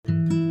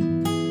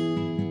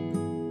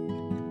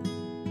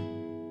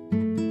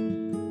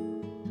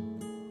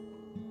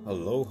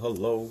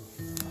hello.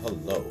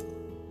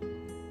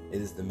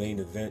 It is the main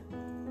event.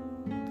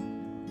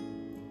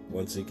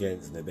 Once again,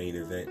 it's the main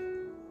event.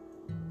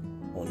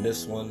 On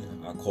this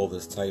one, I call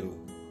this title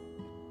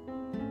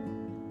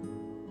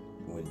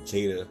When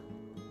Jada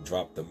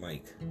Dropped the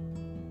Mic.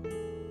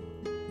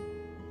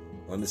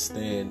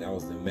 Understand, that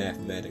was the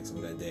mathematics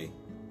of that day.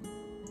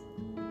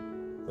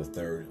 The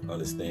third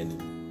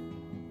understanding.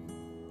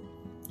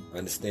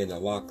 Understand the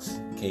locks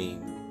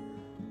came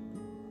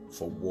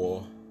for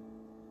war,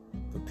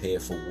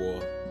 prepared for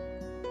war.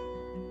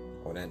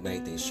 On that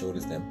night, they showed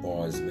us that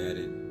bars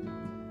mattered.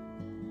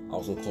 I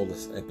also call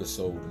this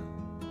episode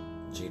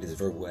Jada's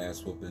verbal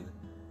ass whooping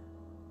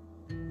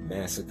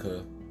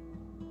massacre.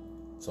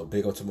 So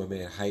big up to my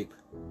man Hype,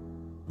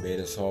 man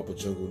is horrible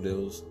Jungle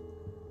Nils.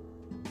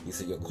 He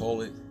said, "You'll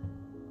call it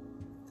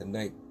the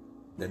night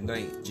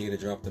Jada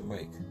dropped the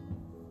mic,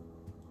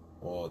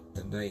 or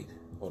the night,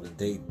 or the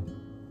day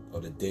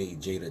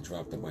Jada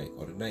dropped the mic,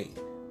 or the night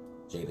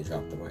Jada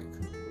dropped the mic."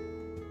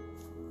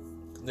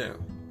 Now,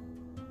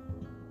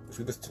 if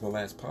you listen to my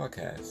last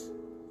podcast,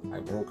 I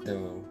broke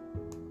down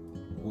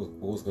what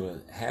was going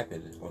to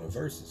happen on the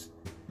verses,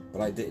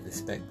 but I didn't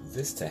expect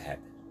this to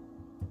happen.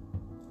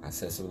 I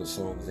said some of the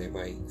songs they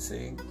might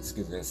sing,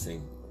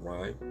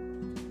 rhyme,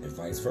 and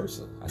vice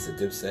versa. I said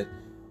Dipset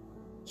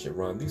should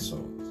rhyme these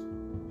songs.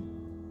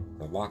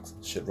 The Locks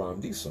should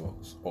rhyme these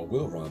songs, or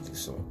will rhyme these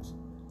songs.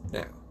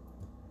 Now,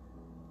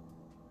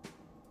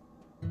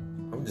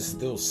 I'm just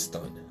still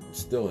stunned. I'm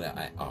still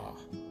at awe.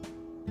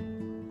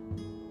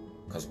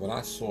 Because what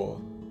I saw,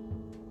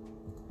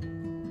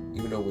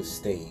 even though it was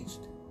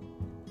staged,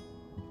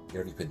 we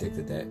already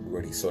predicted that. We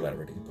already saw that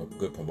already.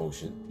 Good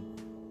promotion.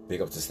 Big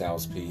up to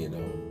Styles P and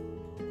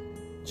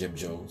Jim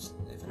Jones.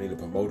 If I need a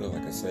promoter,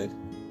 like I said,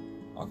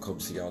 I'll come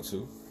see y'all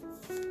too.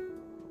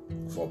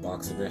 For a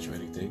boxing match or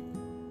anything.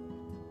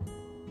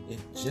 In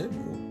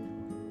general,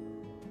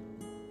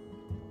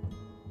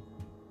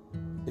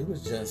 it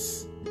was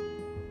just...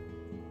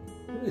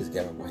 Let me just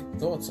gather my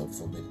thoughts up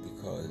for a minute,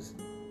 because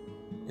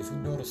if you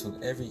notice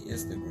on every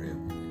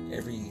Instagram,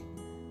 every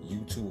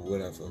YouTube,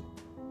 whatever,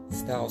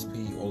 Styles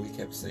P, all he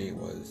kept saying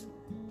was,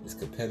 it's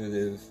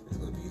competitive, it's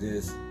going to be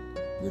this,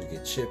 we're going to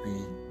get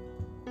chippy,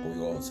 but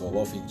we all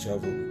love each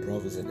other, we're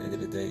brothers at the end of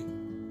the day.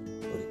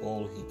 But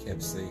all he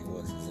kept saying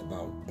was, it's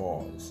about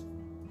bars.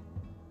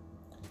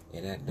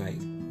 And that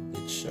night,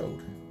 it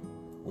showed.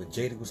 When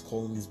Jada was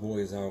calling these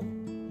boys out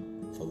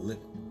for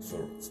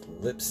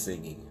lip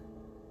singing,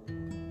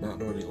 not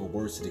knowing the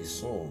words to their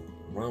song,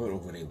 rhyming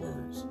over their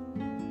words.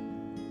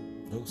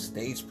 No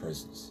stage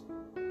presence.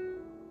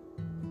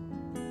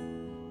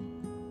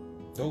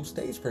 No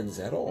stage presence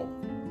at all.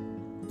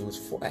 It was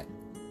flat.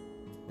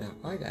 Now,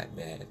 I got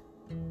mad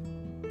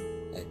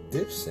at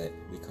Dipset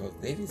because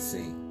they didn't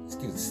sing,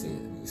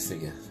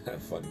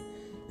 that's funny.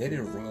 They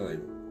didn't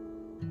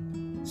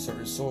rhyme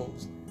certain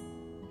songs.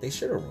 They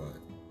should have rhymed.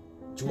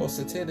 Joel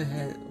Santana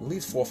had at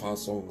least 4 or 5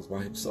 songs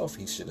by himself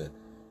he should have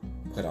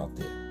put out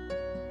there.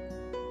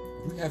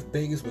 We have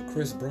bangers with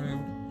Chris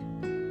Brown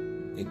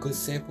and good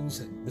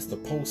samples, Mr.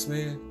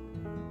 Postman.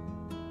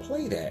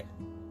 Play that.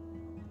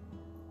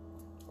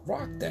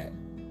 Rock that.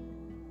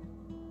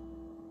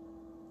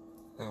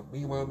 Now, me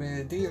and my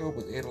man Dion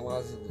was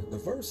analyzing the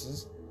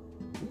verses.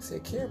 We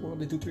said Cameron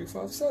to do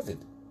 357.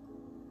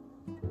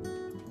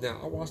 Now,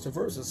 I watched the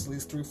verses at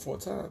least 3 or 4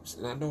 times,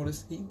 and I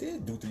noticed he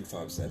did do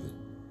 357.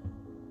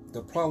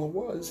 The problem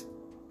was,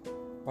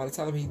 by the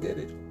time he did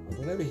it, or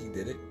whenever he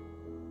did it,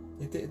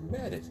 it didn't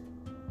matter.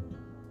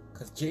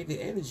 Because Jada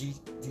Energy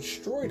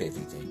destroyed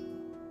everything.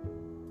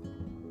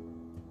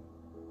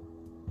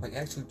 Like,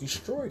 actually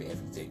destroyed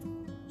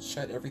everything.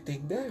 Shut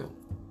everything down.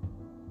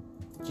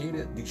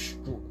 Jada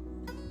destroyed.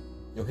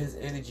 His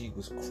energy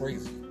was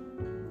crazy.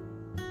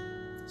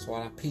 So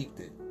I peeped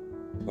it.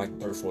 Like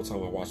the 3rd or 4th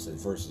time I watched the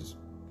verses.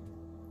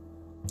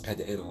 Had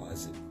to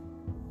analyze it.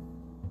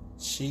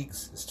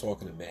 Sheiks is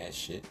talking to mad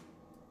shit.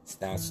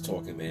 Styles is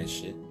talking mad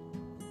shit.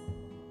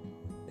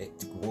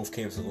 Both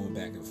camps are going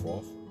back and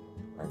forth.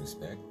 I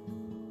respect.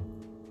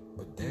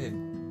 But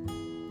then,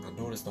 I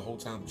noticed the whole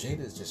time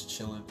Jada is just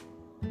chilling,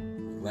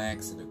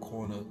 relaxed in the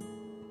corner.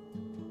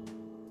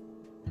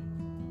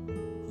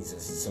 He's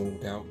just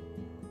zoned out.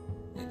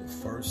 And the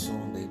first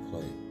song they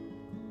play,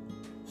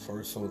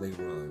 first song they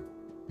rhyme,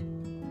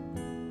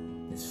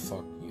 is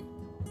Fuck You.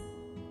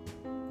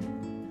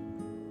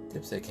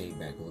 Dipset came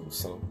back a little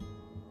something.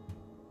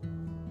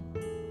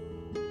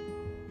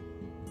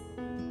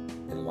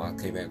 And a lot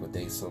came back with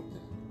Day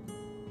Something.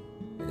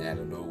 And out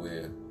of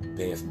nowhere,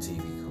 Banned from TV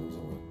comes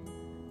on.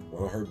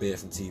 When I heard Banned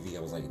from TV, I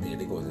was like, damn,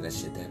 they going to that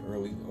shit that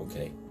early?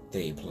 Okay,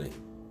 they ain't playing.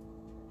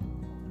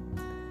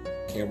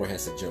 Cameron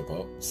has to jump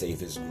up, save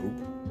his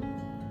group.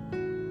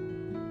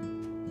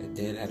 And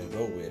then out of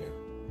nowhere,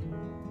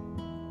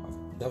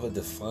 another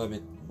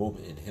defining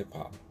moment in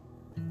hip-hop.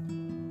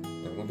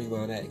 Now, what I mean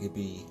by that, it could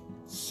be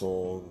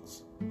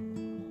songs, a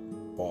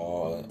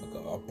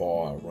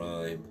bar, a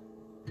rhyme,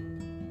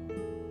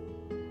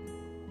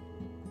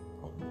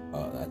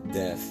 a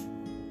death,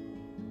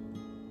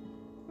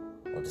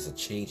 or just a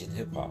change in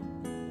hip hop.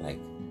 Like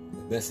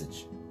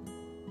Message.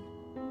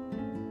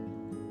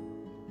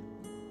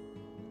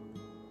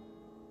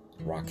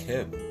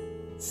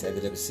 Rakim,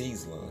 7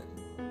 MCs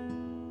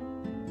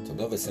line. To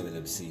another 7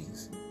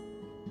 MCs.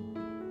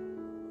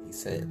 He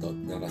said,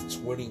 now that's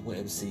 21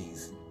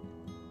 MCs.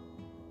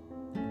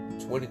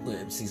 21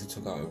 MCs who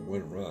took out in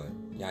one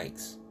rhyme.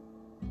 Yikes.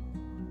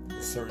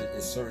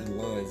 There's certain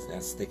lines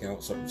that stick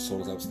out, certain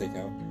songs that stick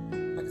out.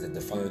 Like the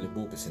defining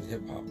movements in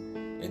hip hop.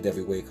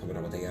 NWA coming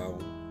out with their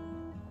album.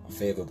 A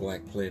Favorite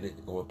Black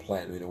Planet going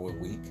platinum in 1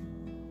 week.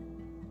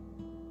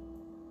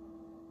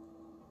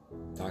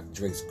 Dr.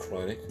 Drake's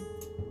Chronic.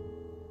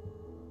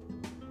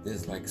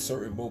 There's like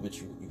certain moments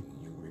you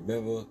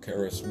remember.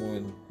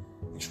 KRS-One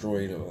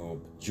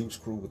destroying Juice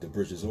Crew with the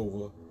bridges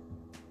over.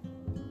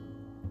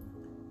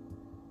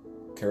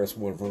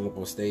 KRS-One running up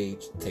on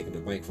stage, taking the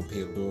mic from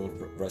PM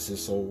Dawn, rest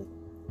his soul.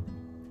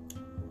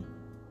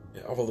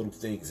 And other little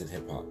things in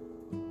hip hop.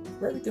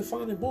 Very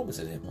defining moments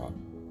in hip hop.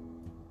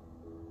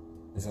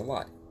 There's a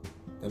lot.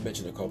 I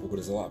mentioned a couple, but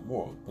there's a lot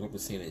more. But I'm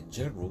just saying in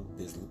general,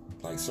 there's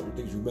like certain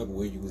things you remember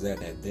where you was at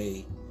that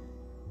day,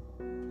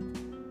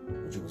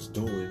 what you was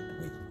doing,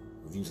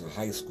 if you was in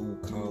high school,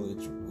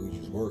 college, where you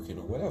was working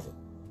or whatever.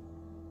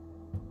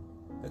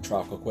 The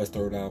Tribe Called Quest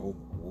third album,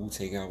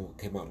 Wu-Tang album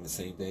came out on the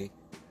same day.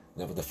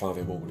 Another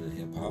defining moment in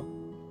hip hop.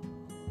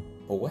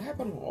 But what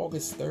happened on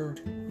August 3rd?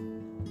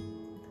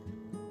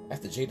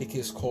 After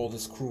Jadakiss called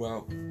his crew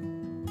out,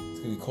 he's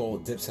gonna be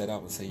called Dipset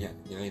out and say, y'all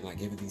ain't like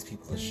giving these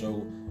people a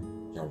show.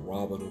 Y'all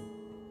robbing them.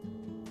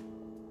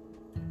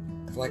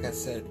 Because like I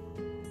said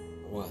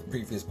on my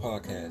previous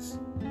podcast,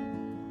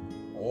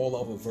 all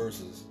other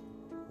verses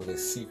was a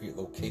secret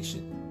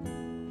location.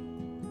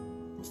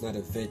 It's not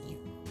a venue.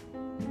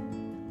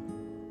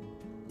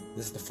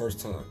 This is the first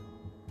time.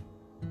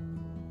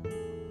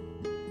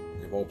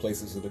 And of all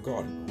places in the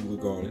Garden, Hula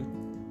Garden.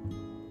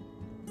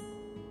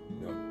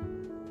 You know,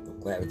 I'm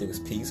glad everything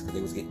was peace because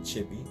they was getting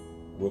chippy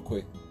real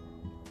quick.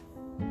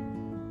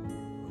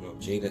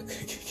 Jada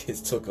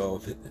took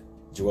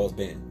Joel's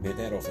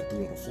bandana off and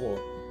threw it on the floor.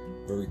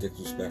 Very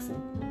disrespectful.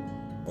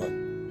 But,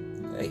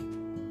 hey.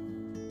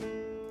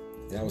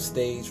 That was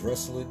stage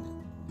wrestling.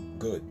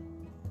 Good.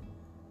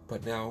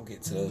 But now I'll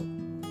get to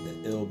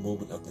the ill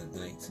moment of the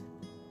night.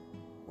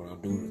 When I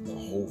knew that the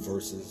whole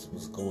verses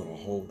was going a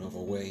whole nother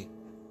way.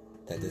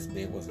 That this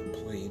man wasn't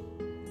playing.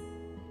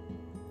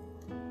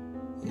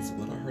 Is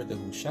when I heard the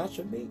Who Shot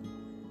Your Mate.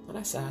 And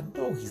I said, I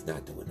know he's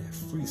not doing that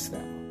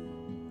freestyle.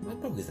 I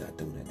know he's not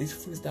doing that. These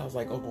freestyles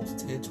like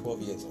almost 10,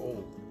 12 years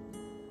old.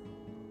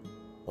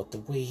 But the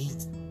way he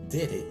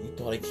did it, you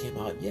thought it came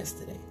out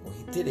yesterday. Or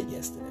he did it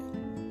yesterday.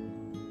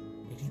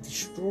 And he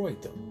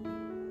destroyed them.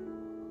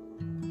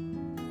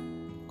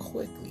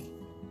 Quickly.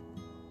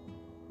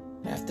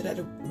 After that,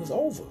 it was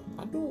over.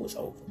 I knew it was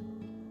over.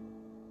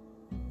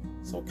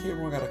 So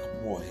Cameron got a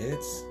couple more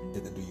hits.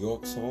 Did the New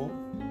York song.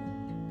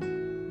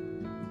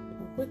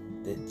 What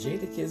did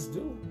Jadakiss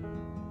do?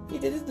 He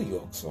did his New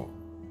York song.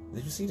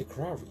 Did you see the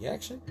crowd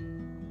reaction?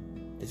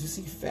 Did you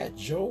see Fat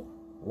Joe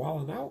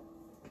wilding out?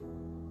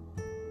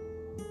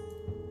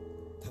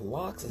 The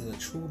locks is the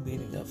true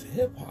meaning of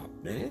hip-hop,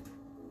 man.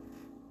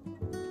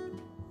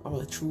 I'm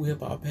a true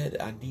hip-hop head.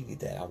 I needed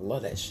that. I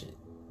love that shit.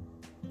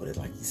 But it,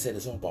 like he said,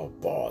 it's all about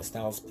bars.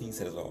 Styles P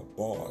said it's all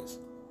bars.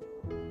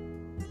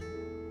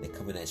 They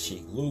coming at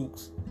Sheik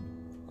Luke's.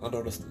 I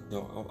noticed,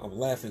 I'm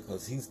laughing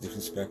because he's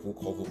disrespectful,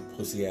 call them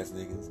pussy-ass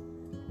niggas.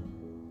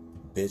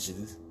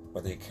 Bitches.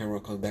 But then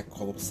Cameron comes back and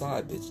calls them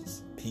side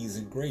bitches. Peas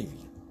and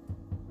gravy.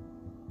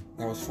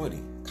 That was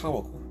funny.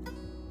 Comical.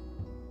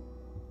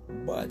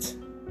 But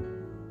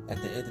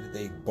at the end of the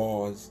day,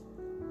 bars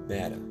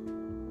matter.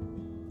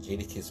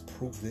 Jadakiss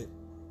proved it.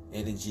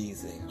 Energy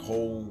is a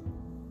whole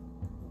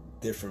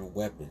different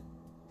weapon.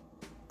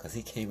 Because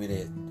he came in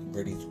there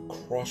ready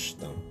to crush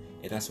them.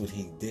 And that's what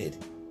he did.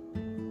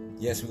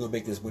 Yes, we're going to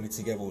make this money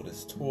together on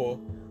this tour.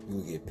 We're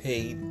going to get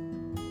paid.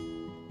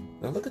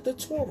 Now look at the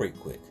tour right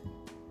quick.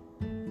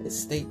 It's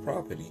state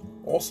property,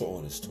 also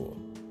on his tour.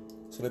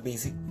 So that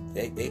means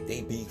they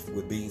beef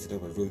with Beans and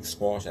them and really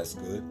squash. That's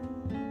good.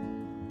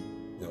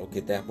 You know,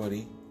 get that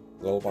money.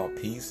 It's all about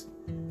peace.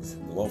 It's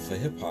love for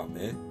hip hop,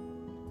 man.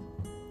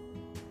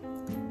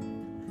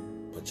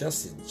 But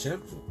just in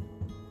general.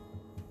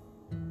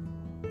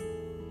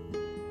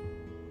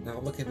 Now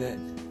looking at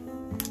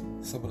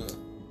some of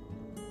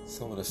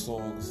the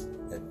songs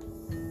that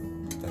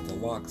the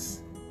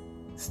Locks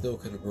still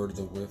could have murdered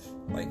them with,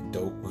 like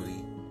Dope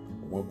Money.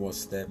 One More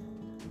Step,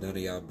 None of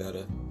Y'all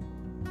Better.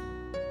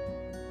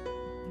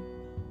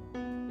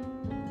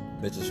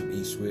 Bitches from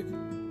Eastwick.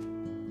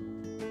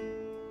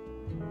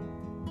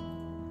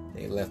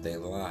 They left a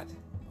lot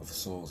of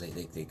songs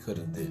they could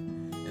have did.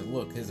 And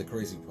look, here's the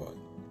crazy part.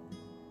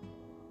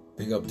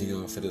 Big up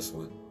Dion for this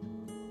one.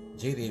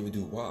 Jay didn't even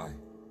do Why.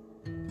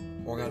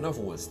 Or I got another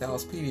one.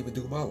 Styles P didn't even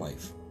do My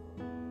Life.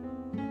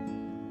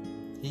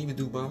 He didn't even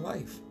do My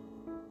Life.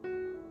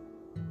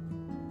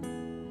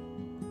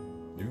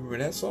 Do you remember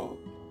that song?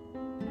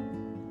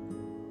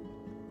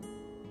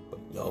 But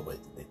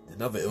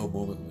Another ill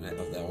moment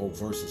of that whole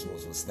verses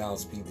was when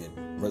Styles P did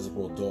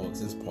Reservoir Dogs,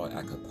 his part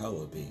a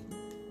cappella B.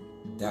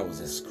 That was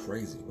just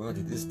crazy. Mind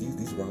you, these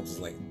rhymes is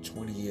like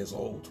 20 years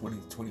old,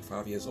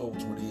 25 years old,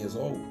 20 years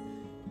old.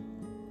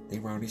 They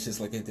rhyme these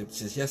shits like they did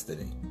just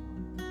yesterday.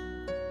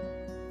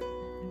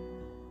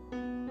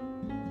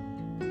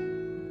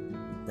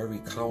 Very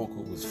comical,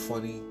 it was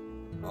funny.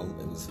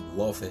 It was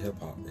love for hip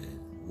hop,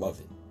 man. Love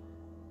it.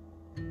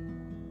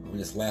 I'm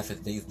just laughing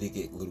at things. They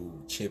get a little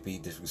chippy,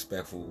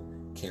 disrespectful.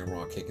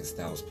 Cameron kicking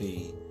Styles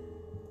P.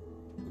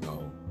 You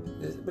know,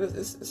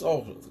 it's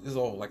all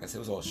like I said, it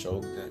was all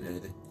show.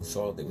 And you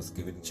saw they was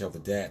giving each other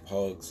dap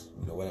hugs,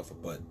 you know, whatever.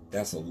 But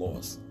that's a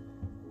loss.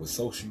 With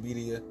social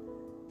media,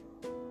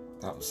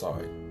 I'm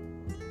sorry,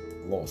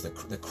 lost.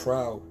 The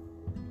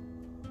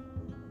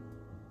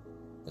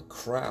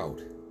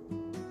crowd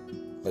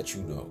let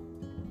you know.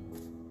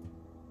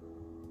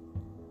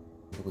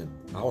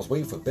 I was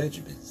waiting for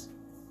Benjamin's.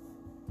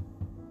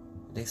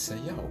 And they said,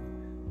 yo,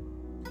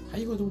 how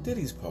you gonna do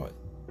Diddy's part?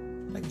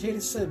 Like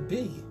Jada said,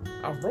 B,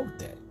 I wrote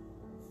that.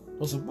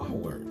 Those are my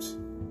words.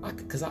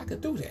 Because I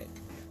could do that.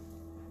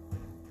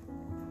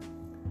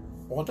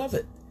 Or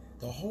another,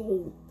 the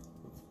whole,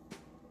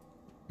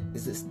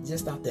 is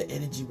just not the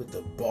energy with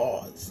the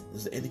bars.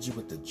 There's the energy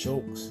with the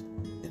jokes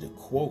and the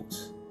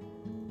quotes.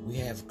 We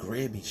have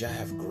Grammys, y'all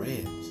have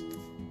Grams.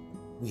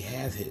 We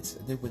have hits.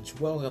 And then when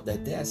Joel got the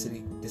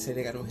audacity, they say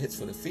they got no hits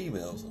for the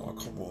females. Oh,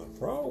 come on,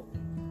 bro.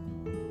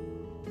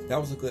 That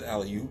was a good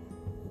alley-oop,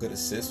 good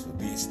assist for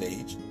being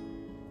staged.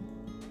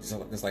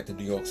 It's like the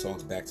New York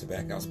songs back to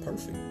back. That was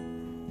perfect.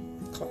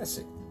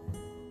 Classic.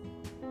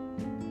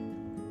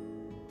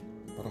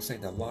 But I'm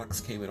saying the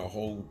Locks came in a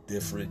whole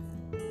different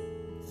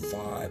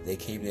vibe. They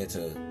came there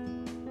to,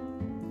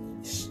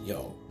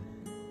 yo,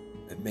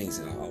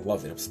 amazing. I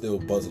love it. I'm still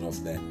buzzing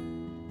off that.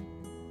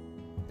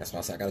 That's why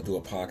I said I gotta do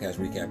a podcast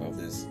recap of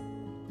this.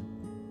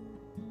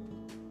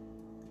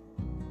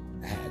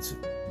 I had to.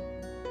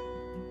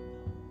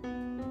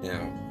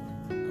 Now,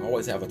 I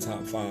always have a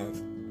top 5.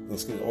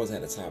 I always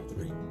had a top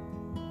 3.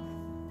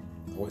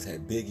 I always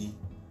had Biggie,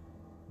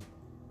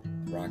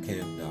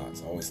 Rakim,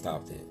 Nas. I always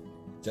stopped it.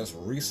 Just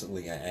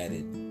recently I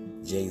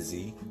added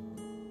Jay-Z,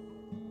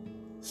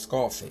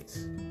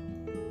 Scarface,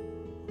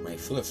 my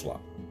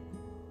flip-flop.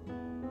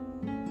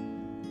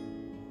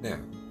 Now,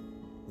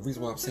 the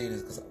reason why I'm saying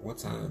this is because one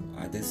time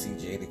I did see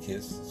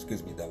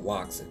the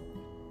Locks at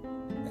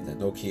the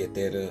Nokia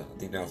Theater. I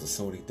think that was the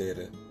Sony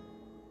Theater.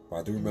 But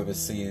I do remember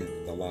seeing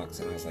the Locks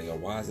and I was like, yo,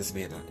 why is this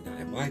man not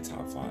in my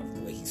top 5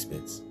 the way he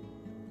spits?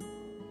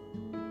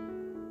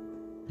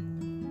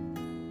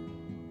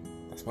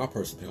 That's my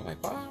personal opinion. I'm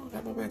like, wow,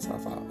 that's my man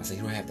top 5. I said,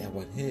 you don't have that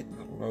one hit.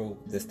 I don't know,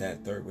 this,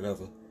 that, third,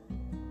 whatever.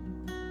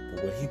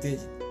 But what he did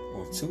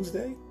on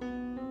Tuesday,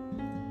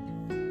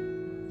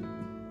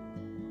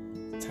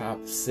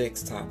 top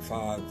 6, top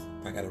 5.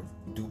 I gotta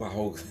do my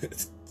whole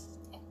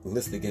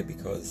list again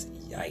because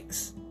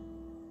yikes.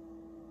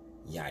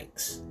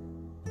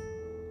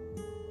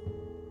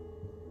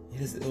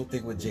 Here's the ill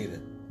thing with Jada.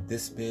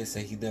 This man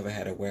said he never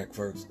had a whack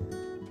verse.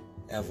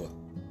 Ever.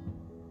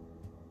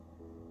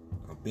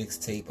 A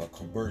mixtape, a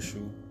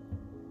commercial,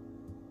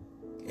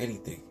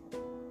 anything.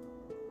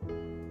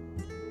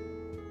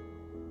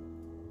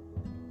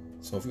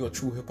 So if you're a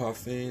true hip-hop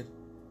fan,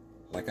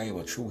 like I am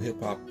a true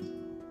hip-hop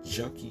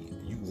junkie,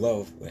 you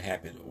love what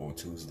happened on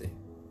Tuesday.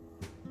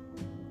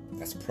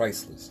 That's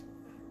priceless.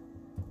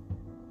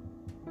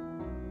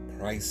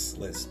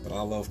 Priceless. But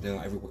I love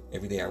now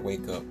every day I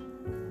wake up,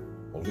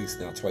 or at least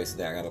now twice a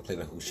day, I gotta play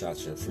the Who Shot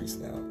You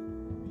freestyle.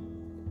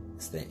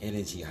 It's the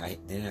energy.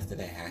 Then after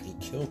that, how he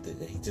killed it.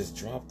 That he just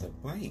dropped the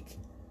mic.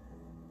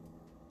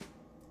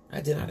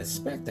 I did not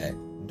expect that.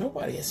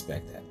 Nobody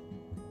expect that.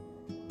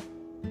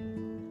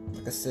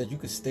 Like I said, you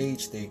can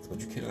stage things,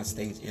 but you cannot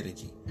stage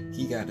energy.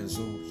 He got in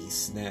Zoom, he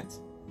snapped.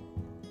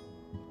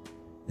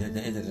 Then at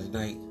the end of the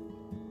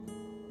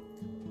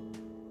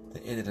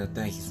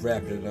night, he's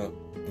wrapping it up,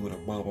 doing a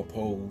mama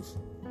pose.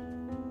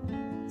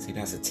 See,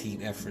 that's a team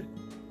effort.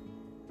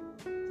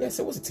 Yes,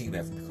 it was a team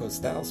effort because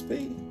Styles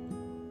P,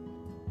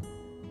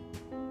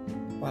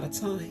 by the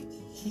time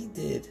he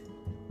did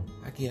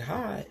I Get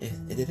High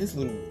and did his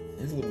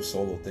little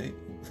solo thing,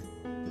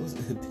 it was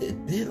a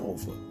bit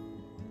over.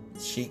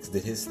 Cheeks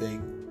did his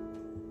thing.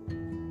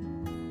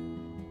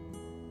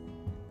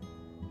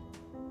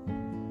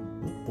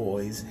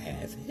 Boys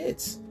have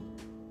hits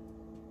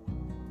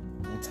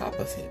on top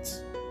of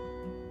hits.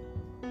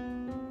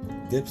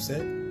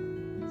 Dipset,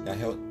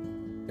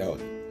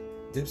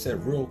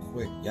 Dipset real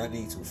quick, y'all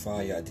need to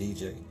fire y'all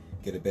DJ,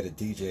 get a better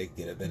DJ,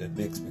 get a better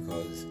mix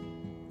because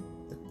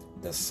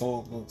the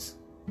songs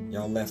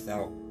y'all left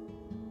out,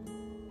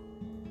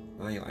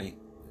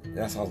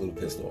 that's how I was a little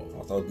pissed off.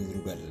 I thought it'd be a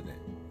little better than that.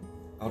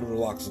 I knew the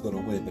Locks was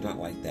gonna win, but not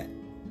like that.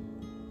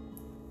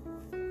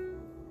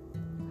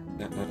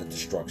 Not a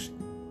destruction.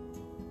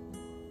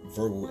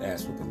 Verbal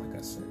ass whooping, like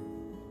I said.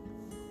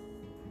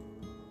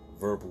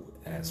 Verbal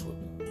ass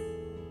whooping.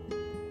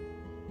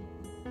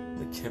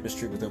 The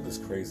chemistry with them is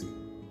crazy.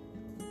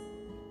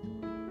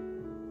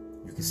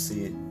 You can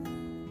see it.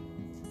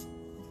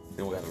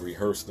 They don't got to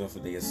rehearse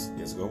nothing. They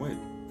just go in.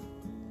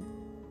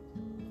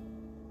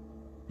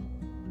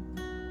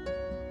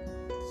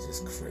 It's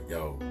just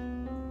yo.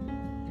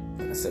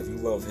 Like I said, if you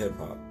love hip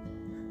hop,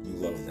 you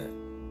love that.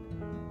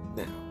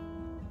 Now,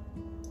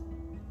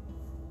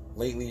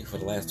 lately, for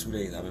the last 2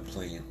 days, I've been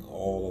playing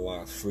all the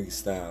lot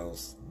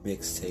freestyles,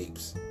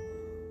 mixtapes.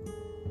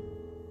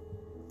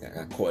 I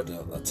got caught in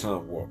a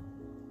time warp.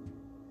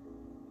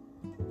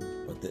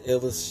 But the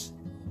illest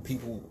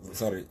people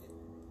started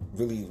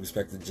really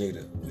respecting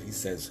Jada when he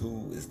says,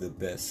 "Who is the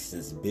best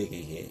since Big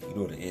in here?" You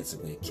know the answer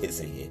when Kiss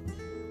in here.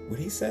 When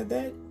he said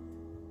that,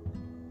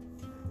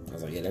 I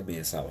was like, yeah, that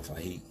man's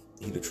solidified. He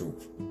the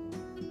truth.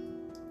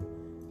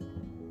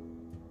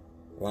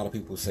 A lot of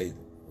people say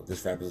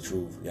this rap is the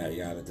truth, yada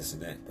yada, this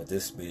and that. But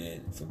this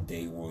man, from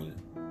day one,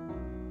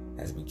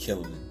 has been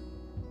killing it.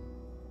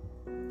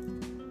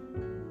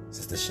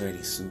 Since the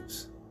shiny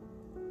suits,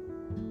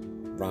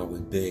 rhyme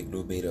with big,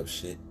 no made up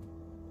shit.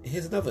 And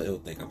here's another ill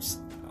thing I'm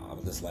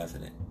just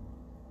laughing at.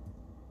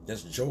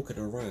 Just joking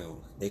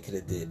around, they could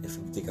have did if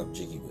you think I'm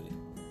jiggy with it.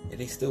 And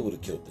they still would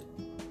have killed it.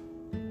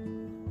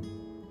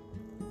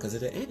 Because of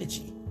the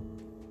energy.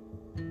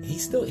 He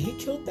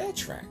killed that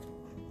track,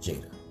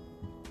 Jada.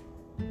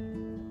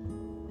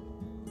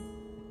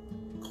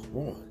 Come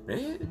on,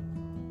 man.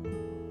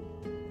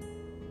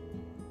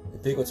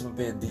 And big up to my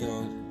man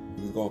Dion.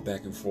 We was going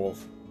back and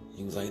forth.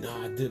 He was like,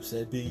 nah,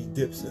 Dipset, Biggie,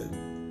 Dipset.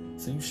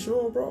 So you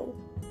sure, bro?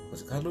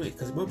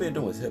 Because my man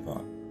knows hip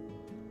hop.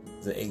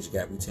 There's an age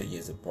gap, we 10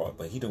 years apart,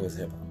 but he knows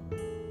hip hop.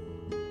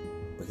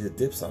 But he's a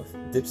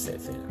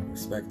Dipset fan. I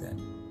respect that.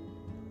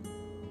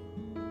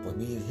 But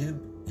me and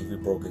him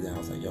even broke it down. I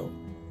was like, yo,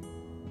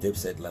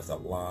 Dipset left a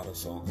lot of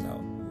songs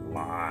out. A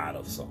lot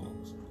of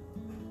songs.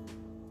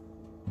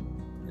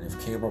 And if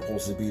Cameron you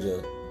supposed to be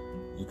the,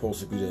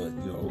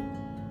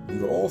 you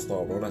the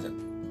all-star, bro. That's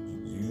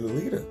you the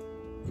leader.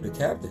 You the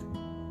captain.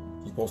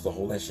 You supposed to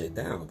hold that shit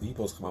down. But you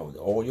supposed to come out with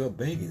all your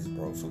bangers,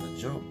 bro, from the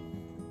jump.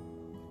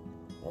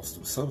 Or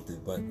do something,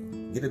 but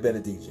get a better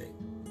DJ.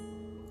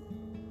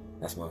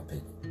 That's my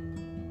opinion.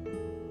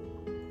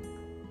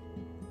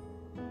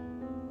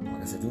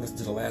 Like I said, if you listen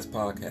to the last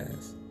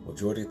podcast,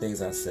 majority of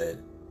things I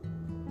said,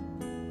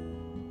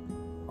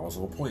 I was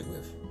on point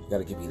with. You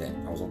gotta give me that.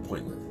 I was on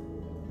point with.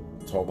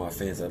 Told my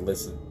fans that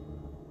listen.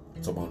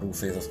 Told my new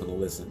fans that's gonna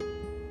listen.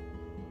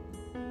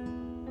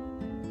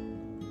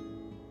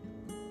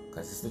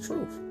 Because it's the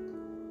truth.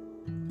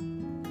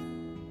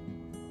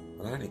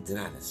 But I did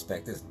not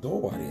expect this.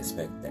 Nobody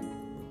expect that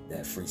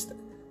freestyle.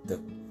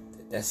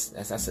 That's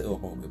an ill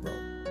moment, bro.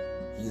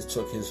 He just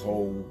took his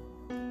whole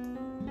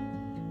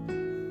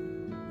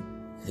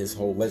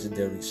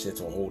legendary shit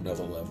to a whole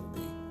nother level,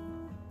 B.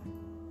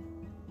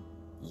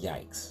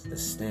 Yikes. The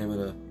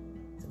stamina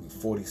to be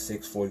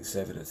 46,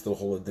 47 and still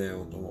hold it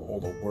down, know all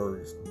the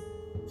words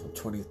from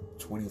 20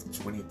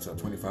 to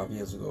 25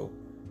 years ago.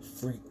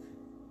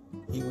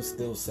 He was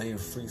still saying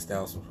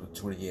freestyles from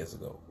 20 years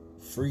ago.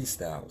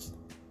 Freestyles.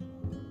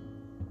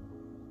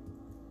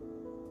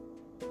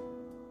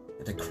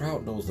 And the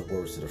crowd knows the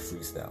words to the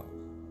freestyle.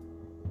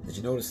 Did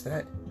you notice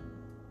that?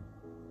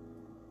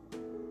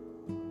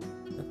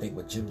 I think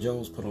when Jim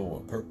Jones put on a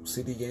Purple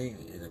City Gang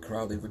and the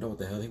crowd didn't even know what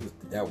the hell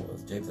that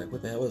was. James like,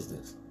 what the hell is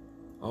this?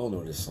 I don't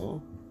know this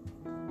song.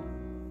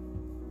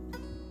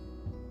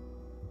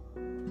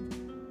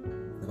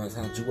 And by the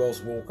time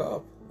Jewels woke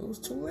up, it was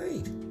too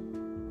late.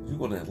 You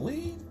gonna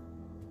lead?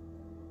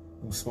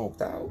 You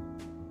smoked out.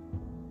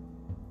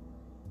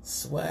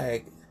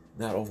 Swag,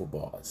 not over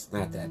bars.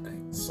 Not that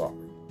night.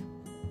 Sorry.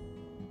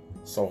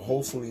 So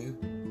hopefully,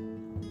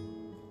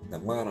 the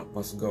lineup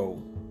must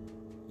go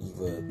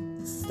either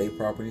State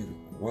Property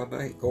one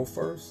night, go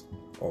first,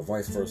 or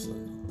vice versa.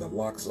 The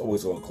lock's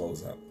always gonna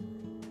close out.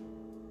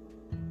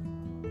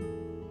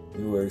 You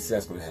know where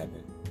that's gonna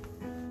happen.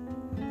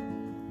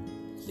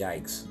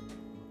 Yikes.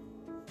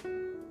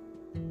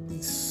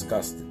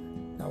 Disgusting.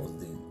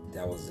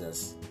 That was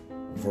just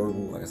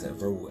verbal, like I said,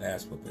 verbal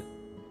ass whipping.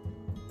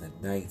 The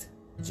night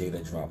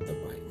Jada dropped the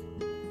mic.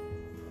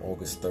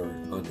 August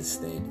 3rd,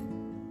 understanding.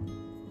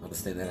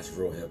 Understanding that's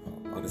real hip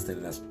hop.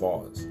 Understanding that's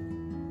bars.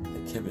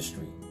 The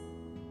chemistry.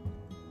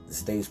 The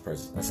stage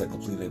presence. That's a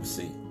complete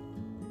MC.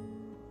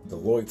 The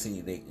loyalty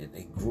in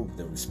a group,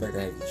 the respect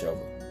they have each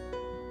other.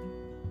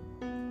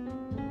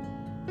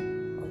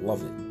 I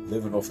love it.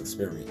 Living off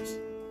experience.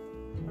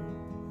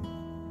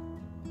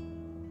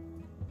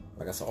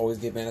 Like I said, always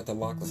get mad at the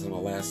lock. Listen to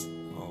my last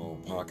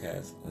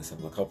podcast. Listen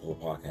to a couple of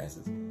podcasts.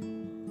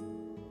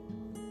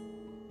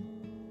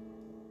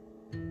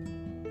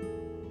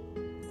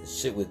 The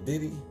shit with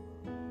Diddy,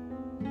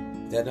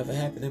 if that never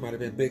happened, they might have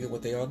been bigger than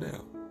what they are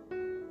now.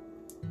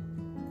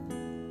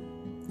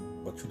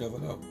 But you never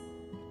know.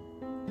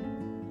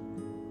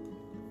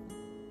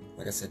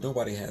 Like I said,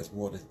 nobody has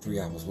more than 3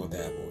 hours, one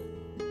bad boy.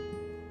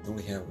 They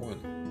only have one.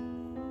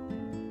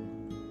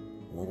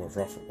 One with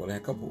Rough. Well,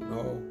 that couple,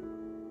 no.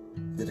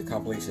 Did a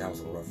compilation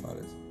albums with Rough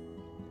Riders.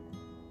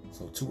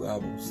 So 2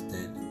 albums,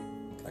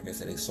 then, like I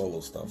said, they solo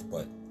stuff.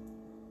 But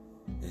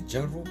in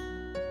general,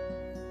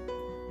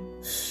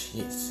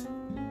 shit.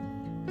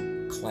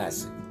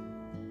 Classic.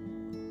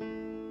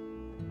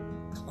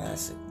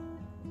 Classic.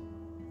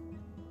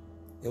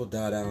 It'll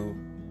die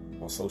down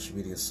on social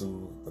media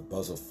soon. The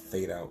buzz will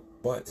fade out.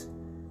 But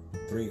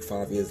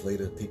 3-5 years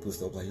later, people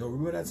still like, yo,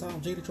 remember that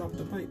time Jada dropped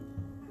the mic?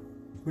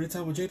 Remember the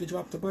time when Jada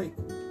dropped the mic?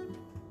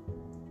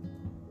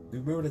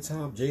 Remember the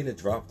time Jada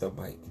dropped the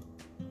mic?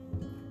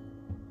 And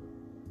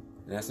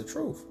that's the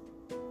truth.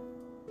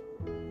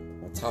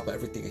 On top of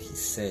everything that he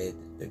said,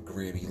 the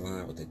Grammy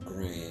line with the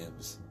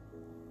grams.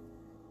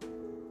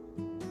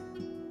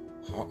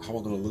 How am I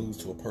going to lose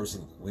to a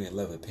person wearing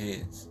leather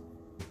pants?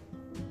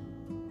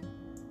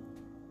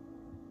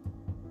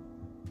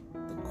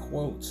 The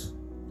quotes.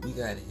 We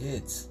got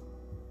hits.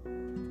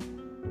 And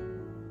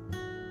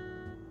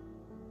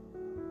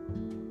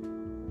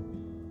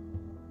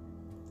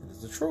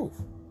it's the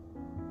truth.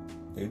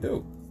 They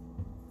do.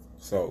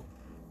 So,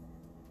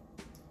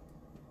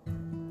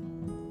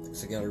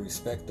 you gotta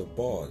respect the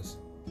bars.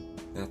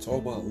 Now, to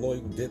all my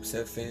loyal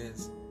Dipset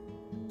fans,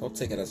 don't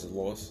take it as a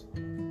loss.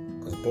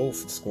 Because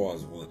both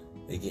squads won.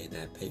 They getting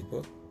that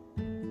paper.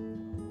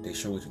 They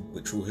showing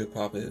what true hip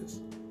hop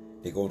is.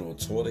 They going on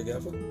tour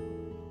together.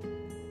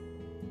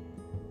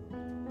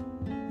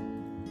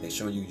 They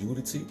showing you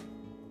unity.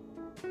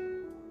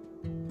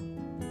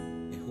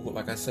 And who,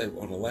 like I said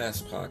on the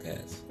last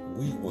podcast,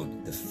 we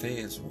won. The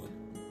fans won.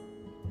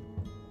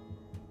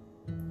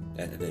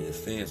 And the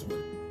fans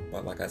won.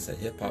 But like I said,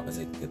 hip hop is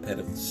a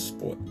competitive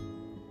sport.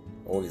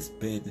 Always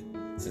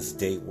been since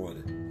day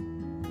one.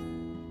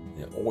 And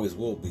it always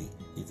will be.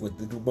 Even with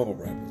the new mumble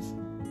rappers.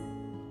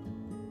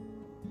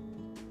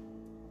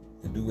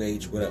 The new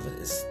age, whatever,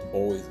 it's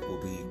always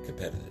will be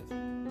competitive.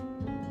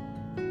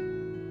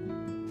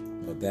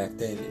 But back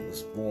then it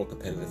was more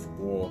competitive,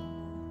 more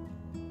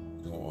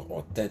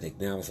authentic.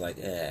 Now it's like,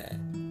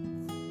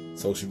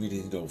 social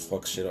media,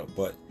 fuck shit up,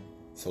 but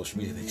social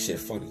media makes shit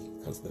funny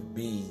because the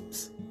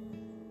memes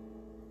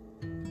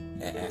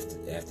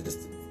after this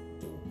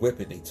the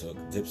whipping they took,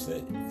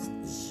 Dipset,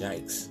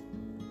 yikes.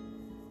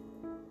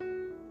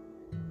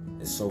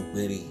 There's so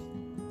many.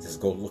 Just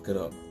go look it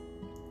up.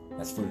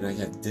 That's funny. Now you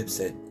have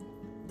Dipset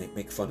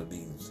make fun of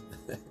memes.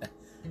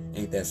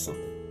 Ain't that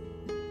something?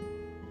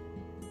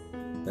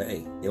 But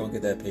hey, they won't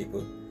get that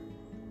paper.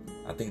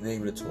 I think the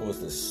name of the tour is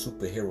the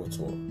Superhero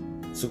Tour.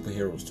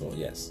 Superheroes Tour,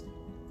 yes.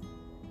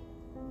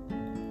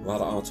 A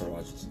lot of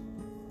entourages.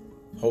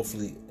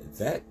 Hopefully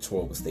that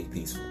tour will stay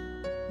peaceful.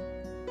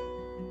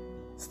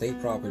 State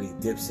property,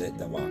 Dipset,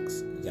 The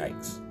Locks.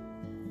 Yikes.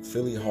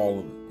 Philly,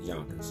 Harlem,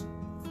 Yonkers.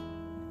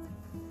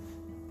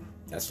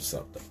 That's what's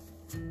up, though.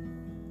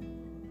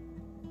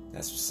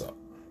 That's what's up.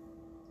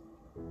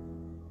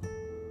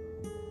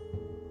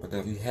 But now,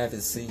 if you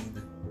haven't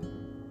seen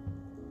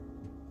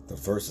the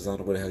verses, I don't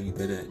know where the hell you've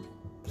been at,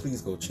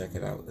 please go check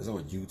it out. It's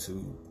on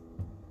YouTube.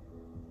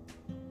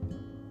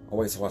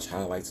 Always watch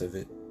highlights of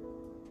it.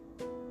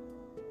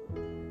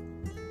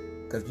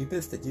 Because you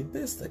missed it. You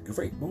missed a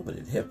great moment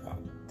in hip-hop.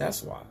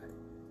 That's why.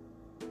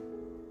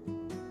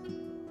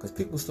 Because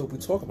people still be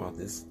talking about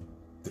this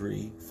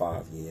 3,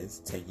 5 years,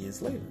 10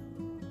 years later.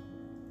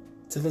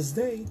 To this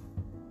day,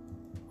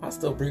 I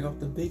still bring up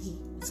the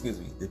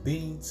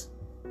Beans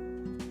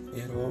and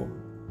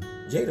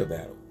Jada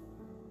battle.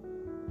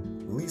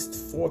 At least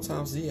 4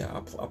 times a year,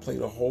 I play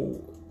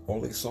all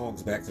these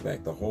songs back to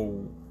back, the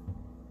whole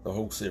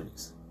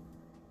series.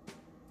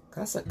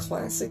 That's a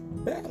classic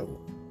battle.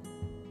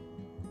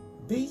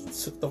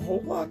 Beans took the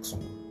whole Locks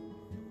on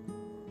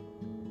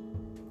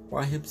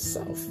by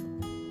himself,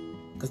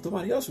 because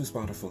nobody else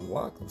responded from the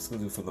Lock.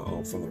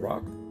 From the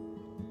Rock.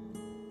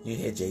 You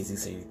didn't hear Jay-Z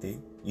say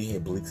anything. You didn't hear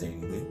Bleak say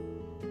anything.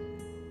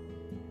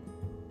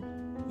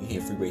 You didn't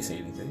hear Freeway say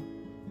anything.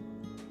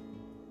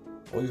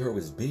 All you heard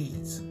was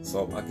Beans.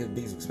 So I give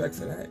Beans respect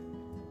for that.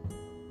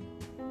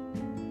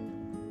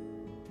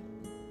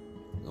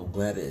 I'm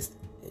glad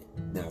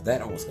now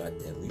that almost got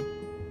deadly.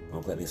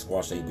 I'm glad they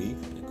squashed their beef.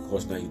 And of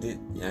course, now you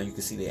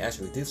can see they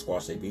actually did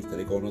squash their beef because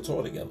they go on a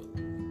tour together.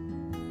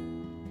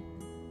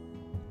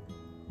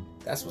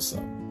 That's what's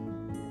up.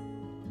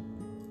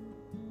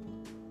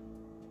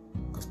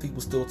 Because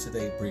people still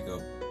today bring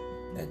up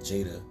that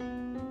Jada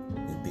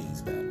and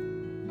Beans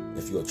battle.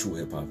 If you're a true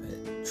hip hop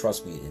head,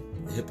 trust me,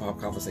 in the hip hop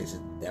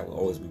conversation, that will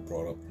always be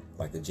brought up,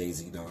 like the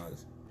Jay-Z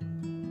Nas,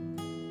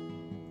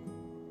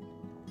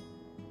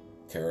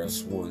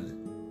 KRS-One,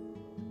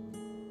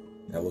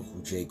 LL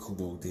Cool J,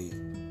 Kumo D,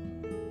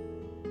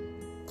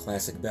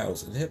 classic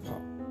battles in hip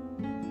hop.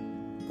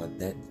 But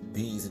that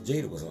Beans and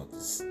Jada was on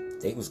this.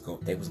 They was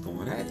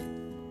going at it.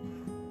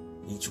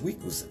 Each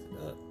week was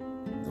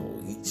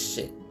each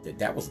shit.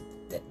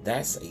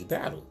 That's a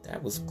battle.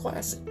 That was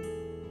classic.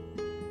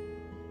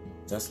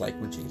 Just like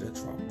when Jada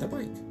dropped the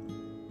mic.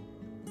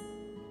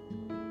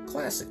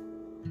 Classic.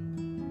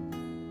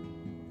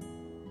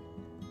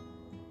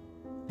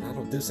 I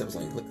know Dipset was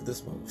like, look at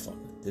this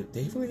motherfucker. Did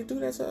they really do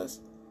that to us?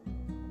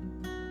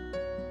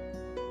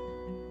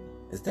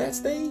 Is that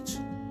stage?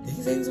 Did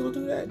he say he's gonna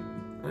do that?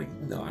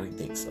 No, I didn't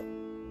think so.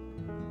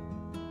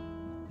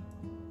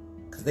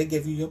 Because they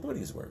give you your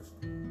money's worth.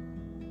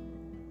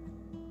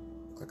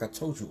 like I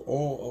told you,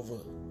 all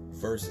over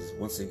verses,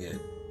 once again,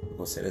 I'm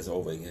gonna say this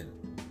over again,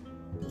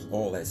 it was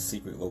all at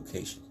secret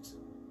locations.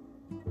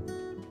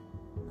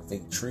 I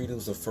think Trina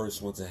was the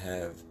first one to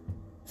have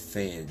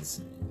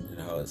fans, and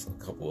there's a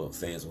couple of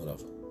fans,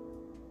 whatever.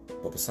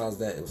 But besides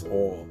that, it was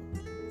all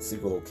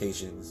secret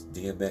locations.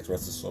 DMX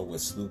rest his soul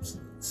with Snoop's.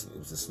 It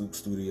was the Snoop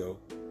studio.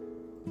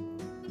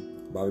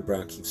 Bobby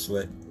Brown, Keep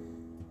Sweat,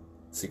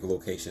 secret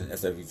location.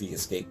 SWV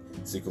Escape,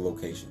 secret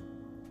location.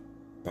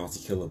 Bounty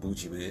Killer,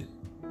 Bucci Man.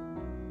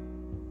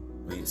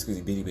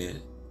 Beanie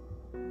Man.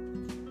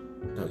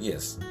 No,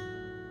 yes.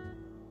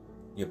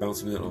 Yeah,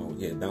 Bouncy Man. Oh,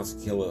 yeah,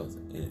 Bouncy Killer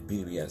and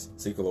Beanie Man. Yes,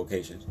 secret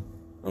location.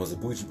 No, it was a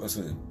Bucci.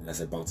 Excuse me, I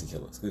said Bouncy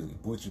Killer. Excuse me,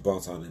 Bucci,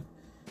 Bonton,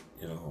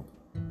 and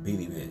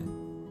Beanie Man.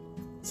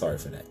 Sorry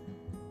for that.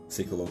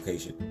 Secret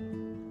location.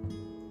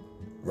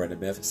 Red and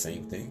Meth,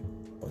 same thing.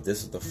 But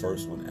this is the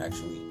first one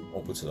actually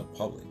open to the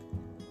public.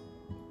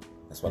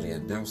 That's why they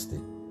announced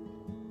it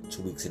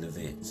 2 weeks in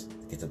advance.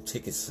 To get them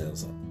ticket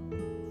sales up.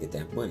 Get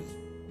that money.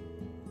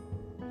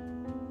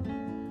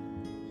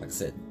 Like I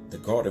said, the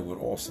Garden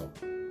went also.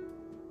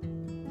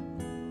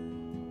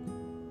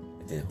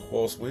 And then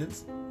Horse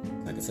wins.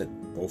 Like I said,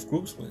 both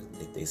groups win.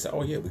 They said,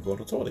 oh yeah, we're going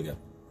to tour together.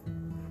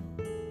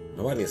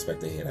 Nobody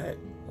expected to hear that.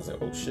 I was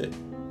like, oh shit.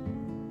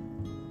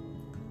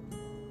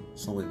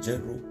 So in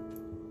general,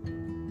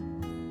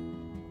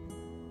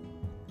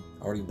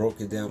 I already broke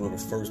it down on the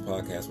first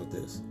podcast with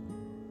this.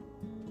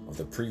 Of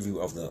the preview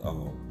of the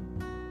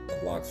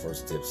Lock's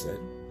first tip set.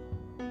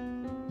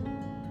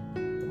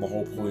 But my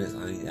whole point is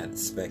I didn't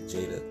expect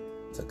Jada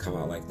to come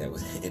out like that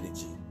with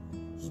energy.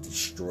 He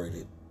destroyed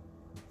it.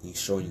 He's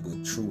showing you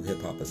what true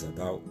hip-hop is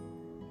about.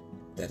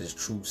 That is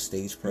true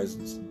stage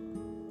presence.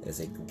 As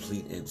a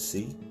complete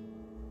MC.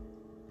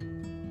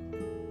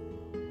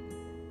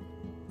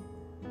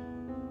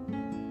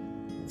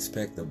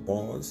 Expect the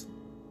bars,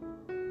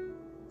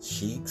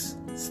 Sheiks,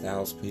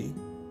 Styles P,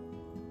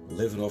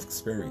 living off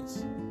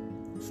experience.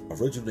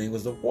 Original name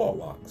was the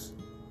Warlocks.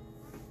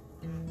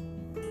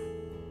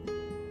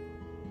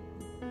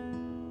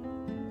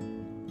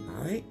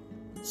 Alright?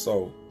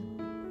 So,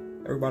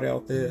 everybody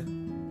out there,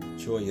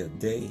 enjoy your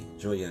day,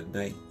 enjoy your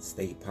night,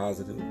 stay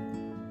positive.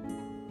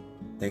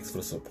 Thanks for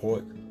the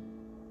support.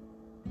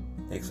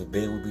 Thanks for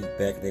being with me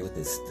back there with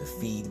the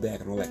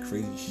feedback and all that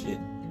crazy shit.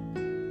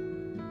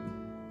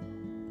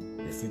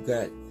 If you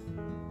got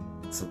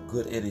some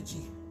good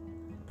energy,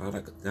 know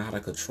how to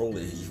control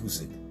it and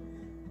use it.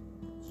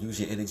 Use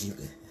your energy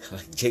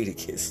like Jada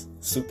Kiss,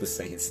 Super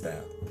Saiyan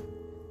style.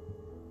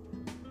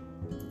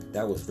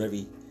 That was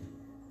very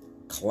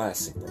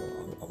classic, bro.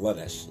 I love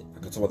that shit. I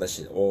can talk about that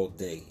shit all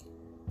day.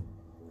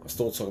 I'm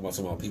still talking about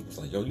some of my people. It's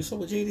like, yo, you saw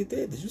what Jada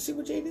did? Did you see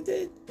what Jada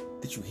did?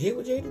 Did you hear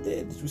what Jada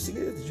did? Did you see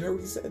it? Did you hear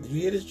what he said? Did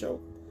you hear this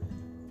joke?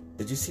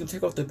 Did you see him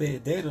take off the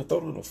bandana and throw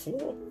it on the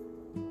floor?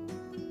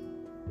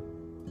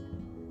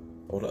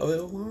 Or the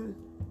other line?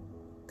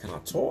 Can I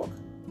talk?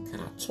 Can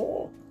I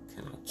talk?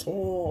 Can I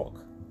talk?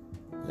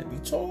 Let me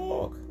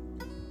talk.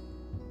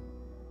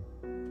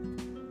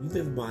 You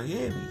live in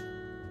Miami.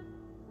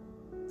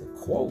 The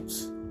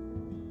quotes.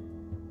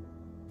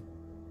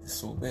 There's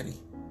so many.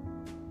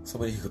 So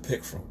many you could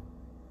pick from.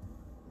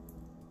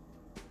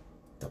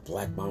 The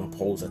Black Mama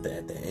pose at the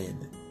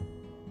end.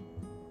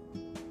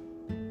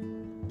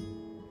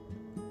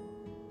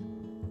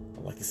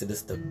 Like I said, this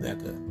is the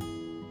Mecca.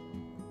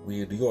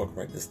 We in New York,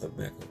 right? This is the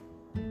Mecca.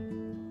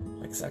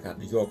 Like I said, I got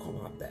New York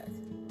on my back.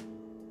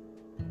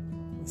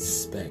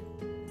 Respect.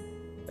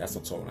 That's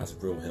what I'm talking about.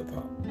 That's real hip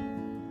hop.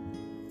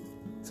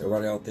 So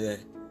everybody out there,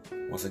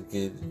 once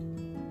again,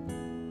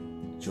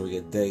 enjoy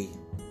your day.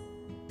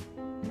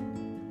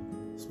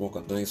 Smoke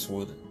a nice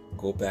one.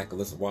 Go back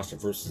and watch the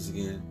verses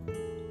again.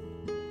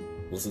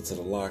 Listen to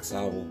the Lock's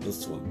album.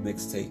 Listen to a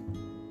mixtape.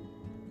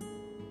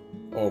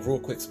 Oh, real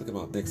quick, speaking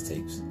about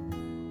mixtapes.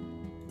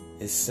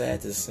 It's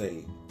sad to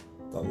say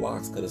the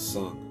Lock's could have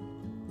sung.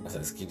 I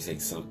said, keep saying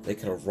sung. They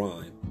could have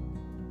rhymed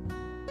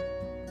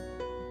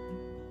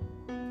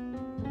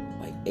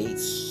like 8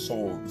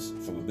 songs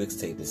from a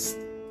mixtape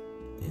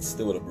and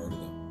still would have murdered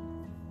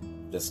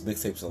them. Just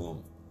mixtapes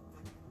alone.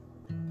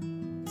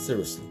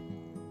 Seriously.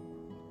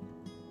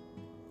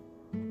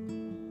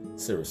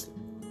 Seriously.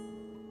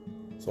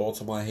 So all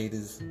to my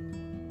haters,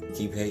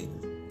 keep hating.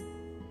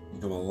 You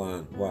know my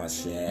line,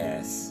 wash your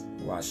ass,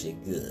 wash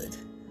it good.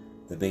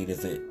 The main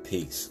event,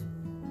 peace.